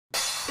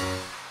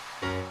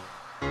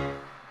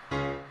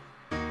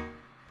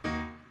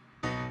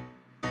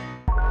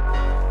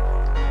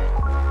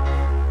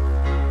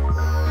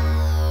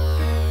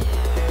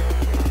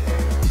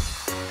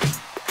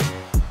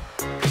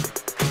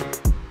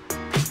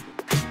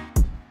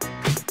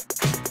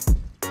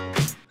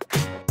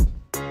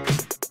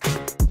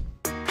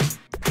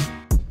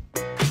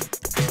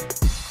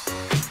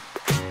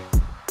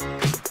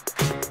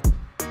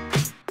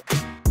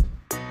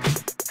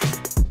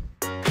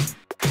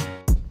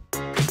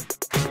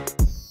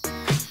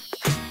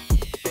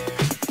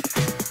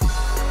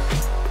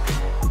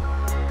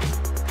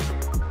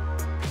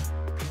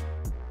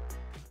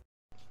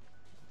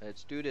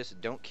Let's do this.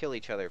 Don't kill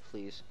each other,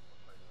 please.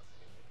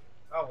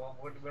 Oh, well,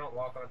 we don't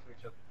walk onto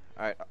each other.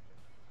 Alright,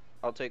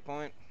 I'll take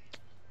point.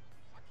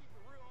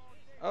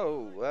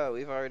 Oh, wow,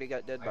 we've already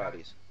got dead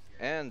bodies.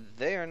 And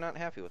they are not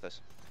happy with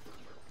us.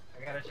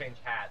 I gotta change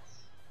hats.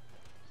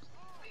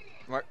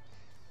 Mark.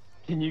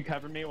 Can you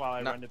cover me while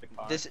I run to the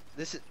car? This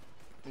is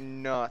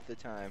not the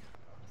time.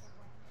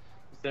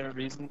 Is there a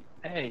reason?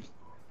 Hey,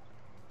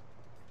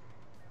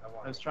 I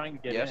was trying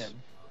to get in.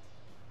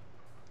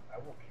 I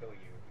will kill you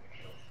if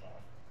you don't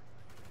stop.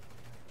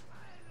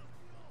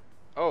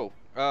 Oh,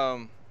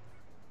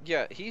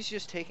 yeah, he's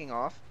just taking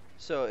off.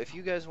 So if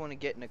you guys want to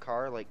get in a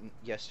car like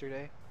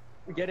yesterday,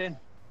 get in.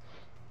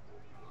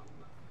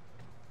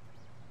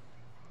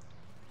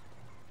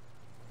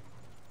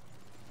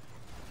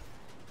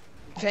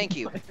 Thank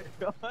you.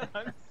 Oh my God,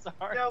 I'm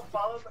sorry. No,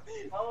 follow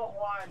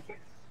Juan. He's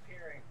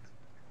disappearing.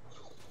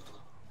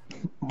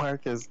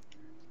 Marcus,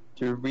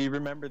 do we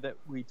remember that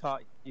we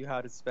taught you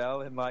how to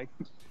spell in like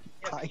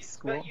high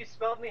school? But you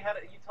told me how to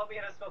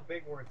spell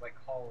big words like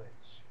college.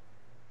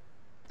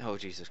 Oh,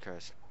 Jesus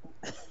Christ.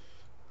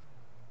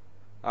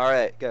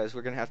 Alright, guys,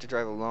 we're gonna have to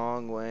drive a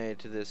long way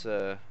to this,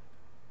 drug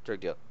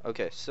deal.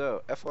 Okay,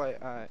 so,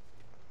 FYI,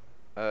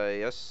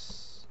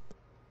 yes.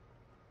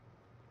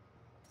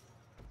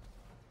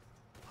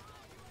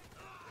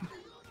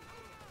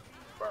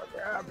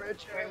 Yeah,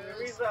 bitch. Wait, were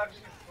we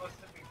actually supposed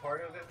to be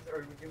part of this, or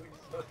were we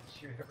just supposed to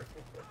shoot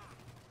everything?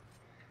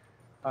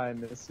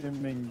 I'm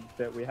assuming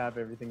that we have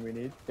everything we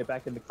need. Get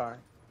back in the car.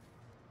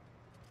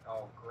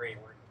 Oh, great,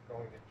 we're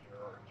going to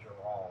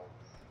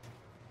Gerald's.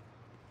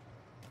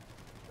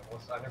 The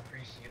most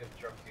unappreciated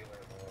drug dealer in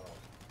the world.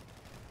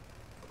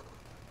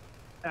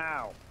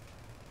 Ow!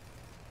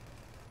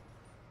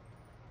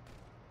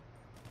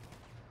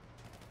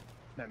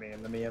 Let me in.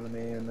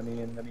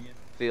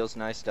 Feels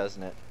nice,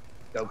 doesn't it?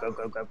 Go. Hey,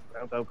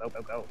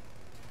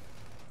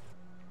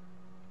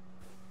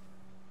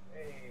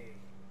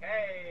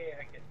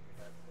 I can do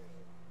that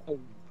too.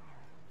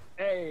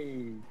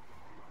 Hey!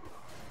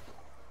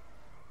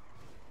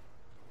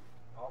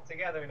 All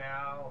together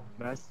now.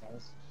 Nice.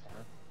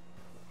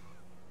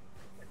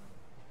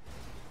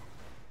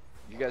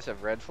 You guys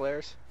have red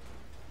flares?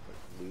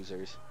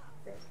 Losers.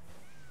 Yes.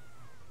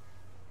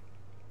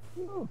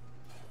 You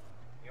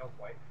have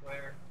white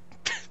flare?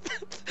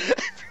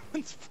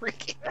 Everyone's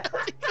freaking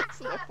out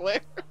because of the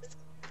flares.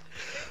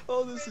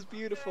 Oh, this is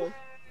beautiful.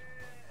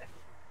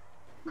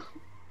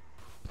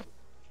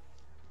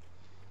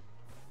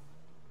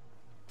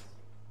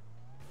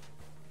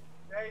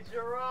 Hey,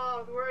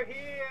 Gerald, we're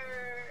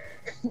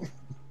here!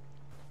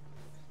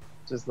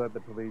 Just let the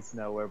police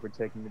know where we're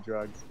taking the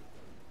drugs.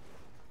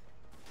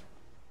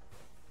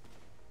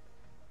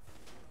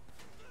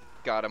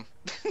 Got him.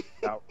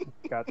 Oh,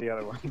 got the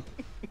other one.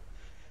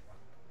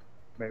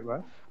 Wait,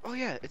 what? Oh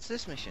yeah, it's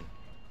this mission.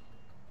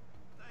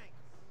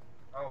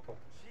 Oh.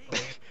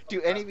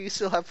 Do any of you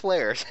still have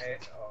flares?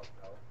 Oh,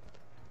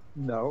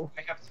 no. No.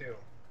 I have two.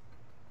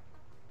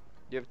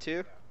 You have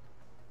two?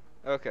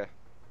 Okay.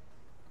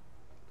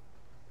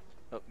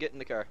 Oh, get in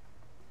the car.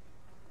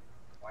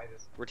 Why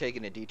this? We're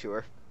taking a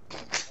detour. Oh,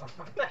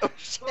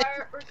 shit. Why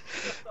are we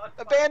still on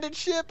fire? Abandoned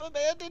ship!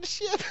 Abandoned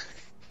ship!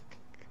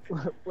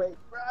 Wait,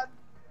 run!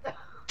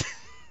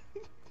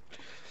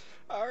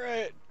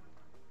 Alright.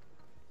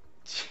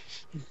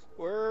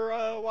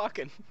 We're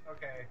walking.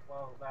 Okay,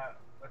 well,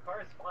 the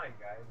car is fine,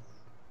 guys.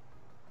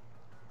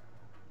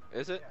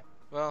 Is it? Yeah.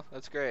 Well,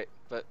 that's great,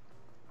 but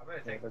I'm gonna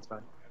Yeah, take that's fine.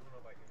 I don't know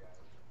about you guys.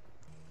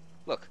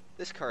 look,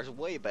 this car's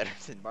way better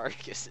than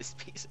Marcus's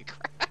piece of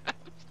crap.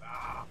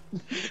 Ah. Oh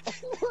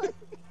my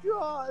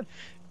God!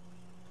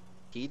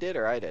 He did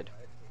or I did?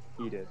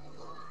 He did.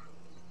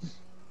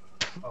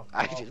 Oh,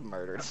 I just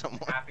murdered someone.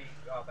 Happy.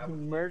 Oh, that You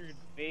was murdered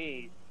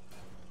me.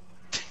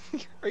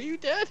 Are you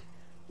dead?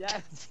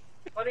 Yes.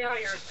 funny how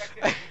you're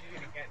expecting to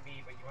get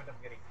me, but you end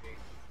up getting James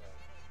instead.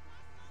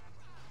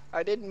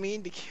 I didn't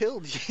mean to kill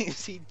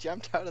James. He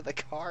jumped out of the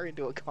car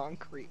into a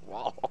concrete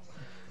wall.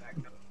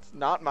 It's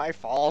not my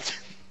fault.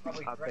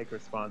 Probably I'll take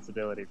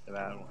responsibility for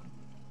that one.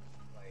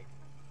 like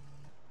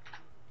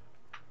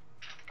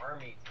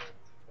army tint.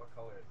 What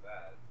color is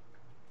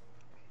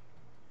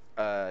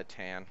that?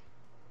 Tan.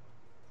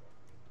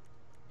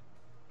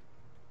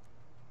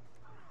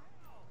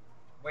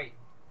 Wait,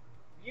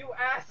 you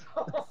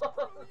asshole!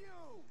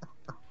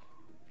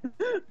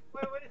 Wait,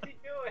 what is he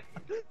doing?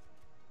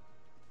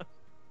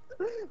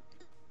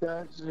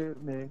 Don't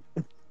shoot me.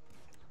 But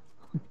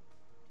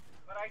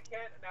I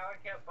can't, now I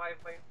can't buy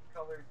my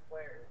colored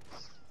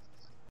flares.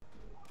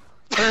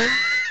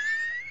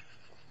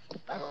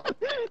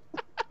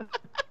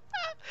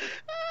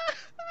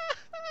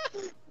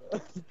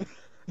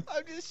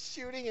 I'm just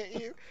shooting at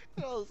you,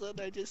 and all of a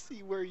sudden I just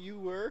see where you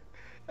were,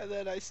 and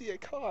then I see a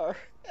car,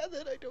 and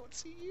then I don't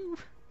see you.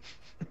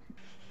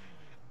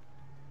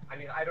 I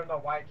mean, I don't know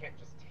why I can't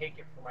just take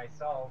it for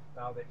myself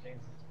now that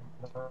James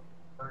has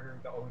murdered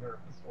the owner of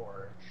the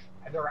store.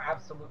 And there are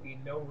absolutely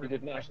no You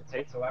did not repercussions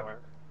take it whatsoever.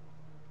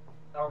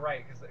 Oh,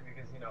 right, because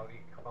you know,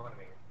 the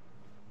economy.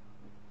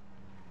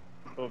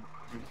 Well,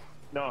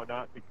 no,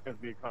 not because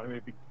the economy.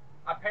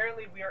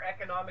 Apparently, we are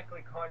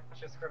economically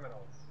conscious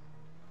criminals.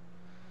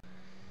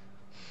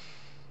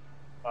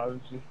 I was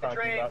just The talking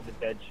train. about the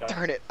dead shot.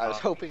 Darn it, I was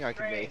hoping I could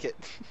Train. make it.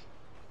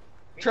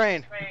 Beat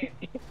Train. The train.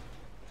 Beat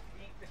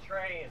the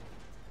train.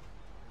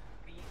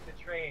 Beat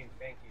the train.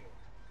 Thank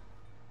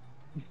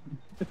you.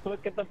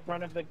 Look at the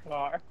front of the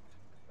car.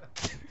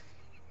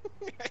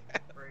 Very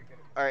good.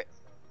 Alright,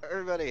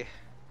 everybody,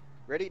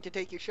 ready to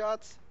take your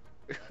shots?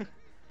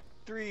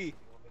 3.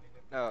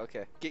 Oh,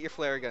 okay. Get your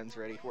flare guns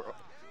ready.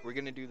 We're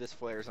gonna do this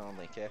flares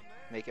only, okay?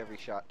 Make every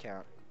shot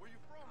count.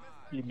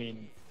 You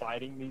mean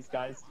fighting these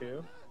guys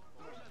too?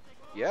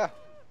 Yeah,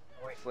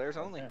 Oh, wait. flares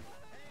only. Okay.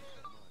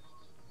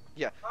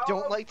 Yeah,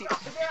 don't light the...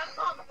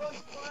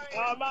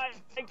 Oh my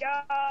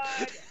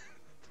god!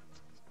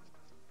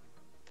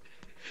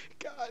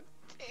 God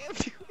damn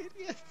you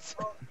idiots!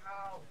 Oh,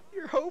 ow.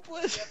 You're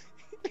hopeless!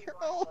 Yep. You're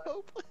all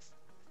hopeless!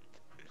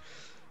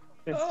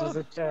 This was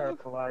a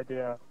terrible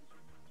idea.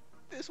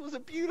 This was a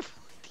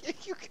beautiful idea,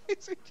 you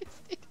guys are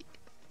just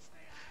idiots!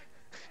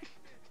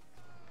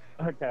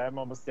 Okay, I'm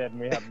almost dead and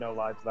we have no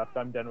lives left.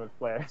 I'm done with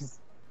flares.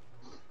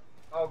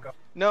 Oh, God.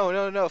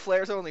 No,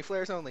 flares only,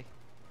 flares only.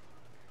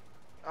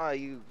 Ah,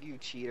 you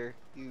cheater.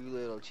 You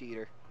little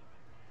cheater.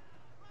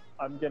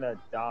 I'm gonna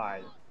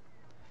die.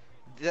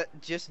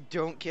 Just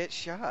don't get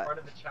shot. Part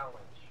of the challenge.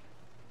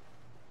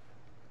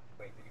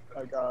 Wait, did you put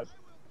Oh these- god.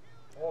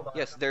 Hold on.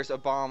 Yes, there's a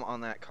bomb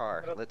on that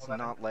car. Let's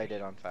not light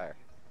it on fire.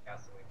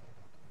 Gasoline.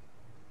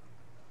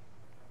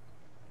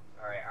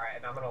 Alright,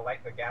 and I'm gonna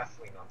light the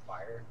gasoline on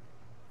fire.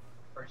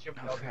 Or should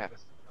we Oh, all do crap.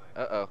 this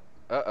time?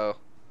 Uh-oh.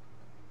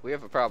 We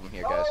have a problem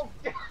here, guys. Oh!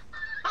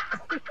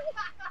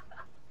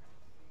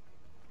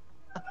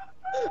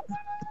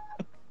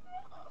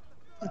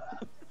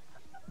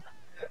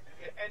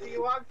 And he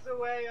walks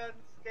away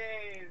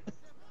unscathed.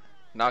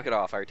 Knock it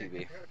off,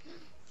 RTB.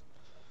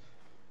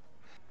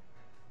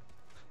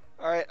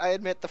 Alright, I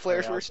admit the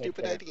flares I'll were a take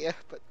stupid care. idea,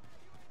 but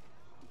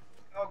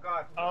Oh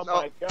god. Oh No.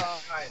 my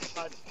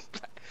god.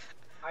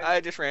 I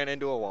just ran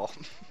into a wall.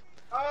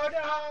 Oh no!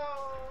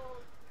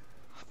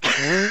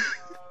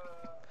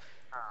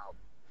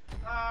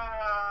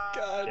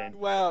 God, Dang.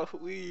 wow,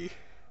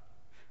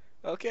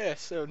 Okay,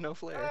 so no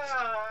flares.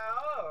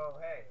 Oh,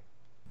 hey.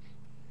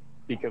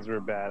 Because we're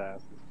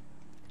badasses.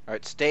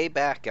 Alright, stay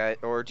back, guys,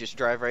 or just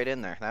drive right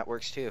in there. That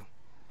works too.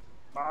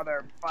 Do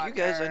you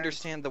guys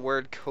understand the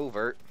word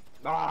covert?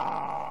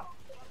 Ah!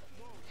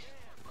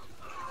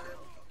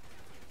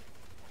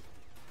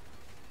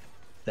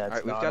 That's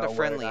Alright, we've not got a word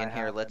friendly I in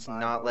here. have Let's my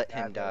not let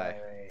him die.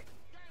 vocabulary.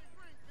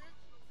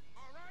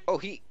 Oh,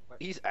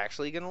 he's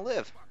actually gonna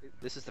live.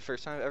 This is the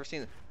first time I've ever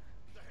seen it.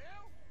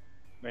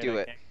 Wait, Do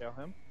I it. Can't kill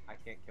him? I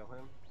can't kill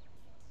him.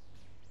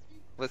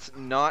 Let's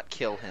not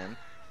kill him.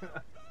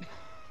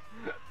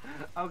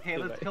 Okay,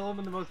 Do let's it. kill him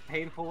in the most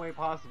painful way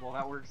possible.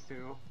 That works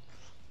too.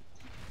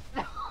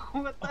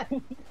 What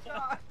the?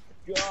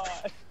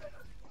 God.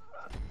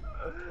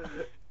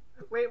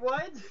 Wait,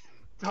 what?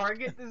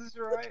 Target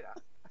destroyed?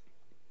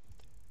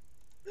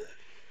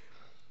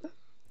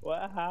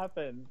 What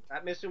happened?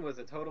 That mission was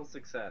a total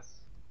success.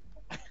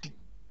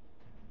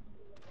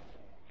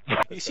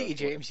 You see,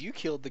 James, you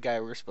killed the guy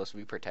we were supposed to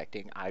be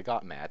protecting. I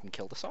got mad and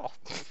killed us all.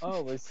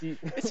 Oh, was he?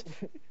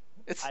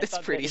 It's I it's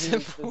thought pretty that he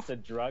simple. was just a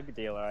drug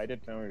dealer. I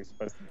didn't know he was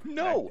supposed to. be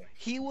No, protecting.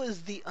 he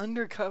was the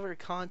undercover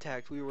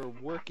contact we were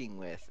working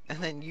with, and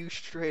then you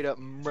straight up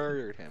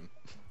murdered him.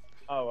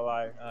 Oh well,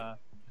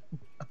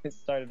 I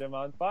started him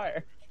on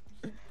fire.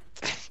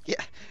 Yeah.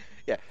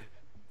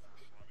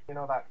 You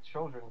know that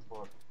children's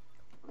book.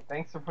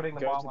 Thanks for putting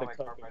the Go bomb to on the my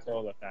car.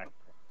 Coca-Cola factory.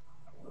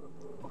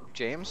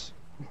 James?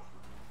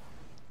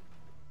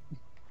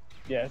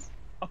 Yes.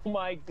 Oh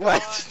my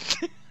god.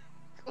 What?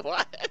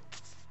 What?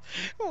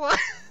 What?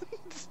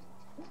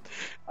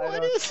 I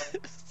What don't is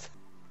this?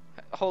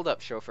 Hold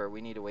up, chauffeur.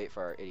 We need to wait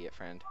for our idiot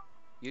friend.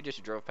 You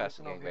just drove past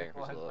the gangbanger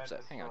who's a little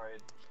upset. Hang on.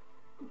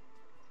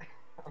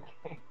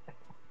 Okay.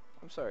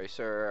 I'm sorry,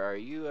 sir. Are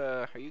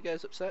you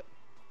guys upset?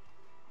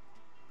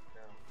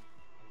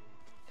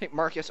 Hey,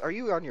 Marcus, are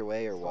you on your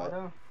way or what?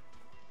 Sort of.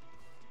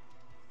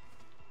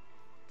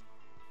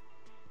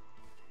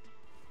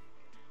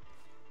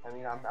 I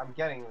mean, I'm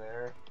getting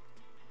there.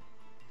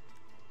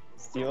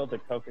 Steal the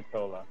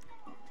Coca-Cola.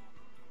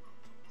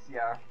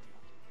 Yeah.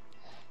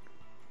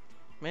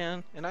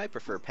 Man, and I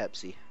prefer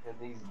Pepsi. In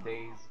these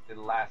days, the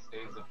last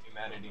days of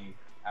humanity,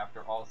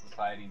 after all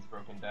society's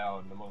broken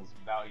down, the most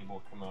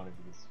valuable commodity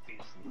is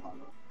fiercely hot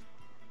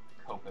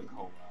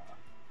Coca-Cola.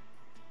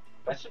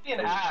 That should be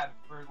an ad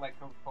for like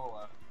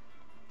Coca-Cola.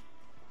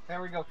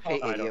 There we go. Hey,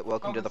 Coca-Cola. idiot,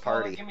 welcome to the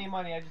Coca-Cola, party. Give me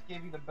money. I just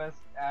gave you the best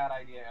ad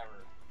idea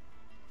ever.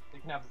 They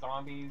can have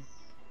zombies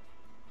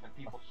and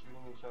people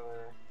shooting each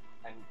other.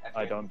 And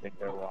I don't think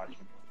they're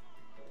watching.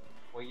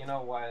 Well, you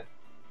know what?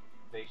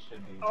 They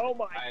should be. Oh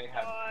my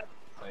god!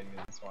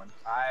 This one.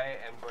 I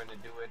am going to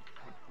do it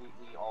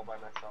completely all by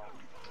myself.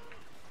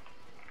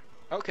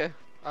 Okay,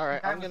 alright,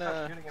 I'm Stop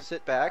gonna shooting him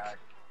sit back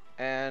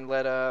and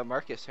let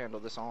Marcus handle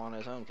this all on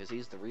his own, because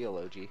he's the real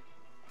OG.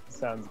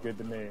 Sounds good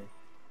to me.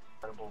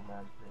 Incredible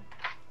man.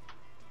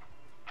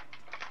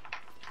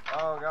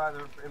 Oh god,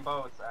 they're in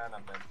boats, and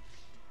I'm dead.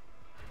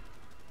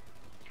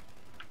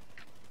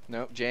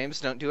 Nope, James,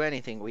 don't do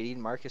anything. We need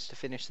Marcus to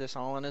finish this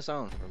all on his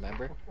own,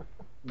 remember?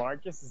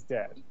 Marcus is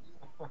dead.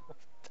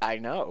 I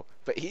know,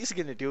 but he's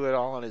gonna do it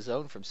all on his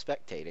own from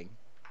spectating.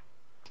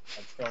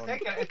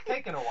 It's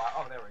taken a while.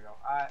 Oh, there we go.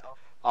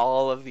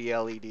 All of the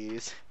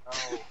LEDs.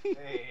 Oh,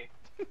 hey.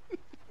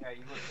 Yeah,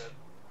 you look good.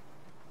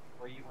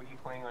 Were you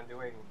planning on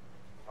doing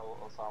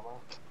Osama?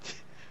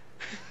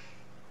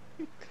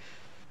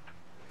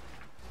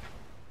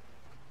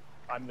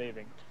 I'm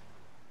leaving.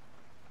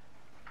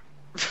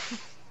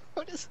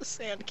 What is the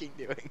Sand King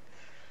doing?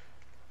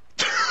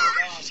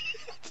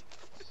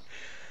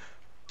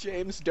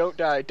 James, don't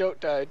die, don't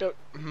die, don't.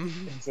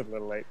 It's a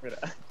little late for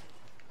that.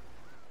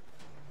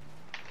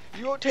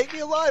 You won't take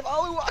me alive,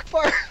 Allahu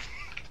Akbar!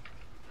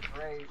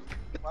 Great.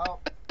 Well,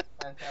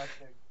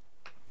 fantastic.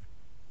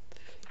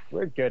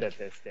 We're good at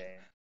this game.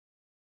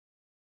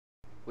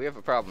 We have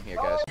a problem here,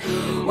 guys.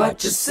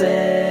 What you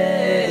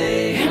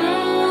say?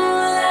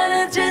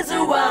 That is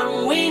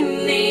what we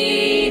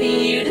need.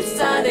 You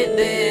decided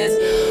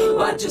this.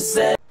 What you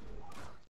say?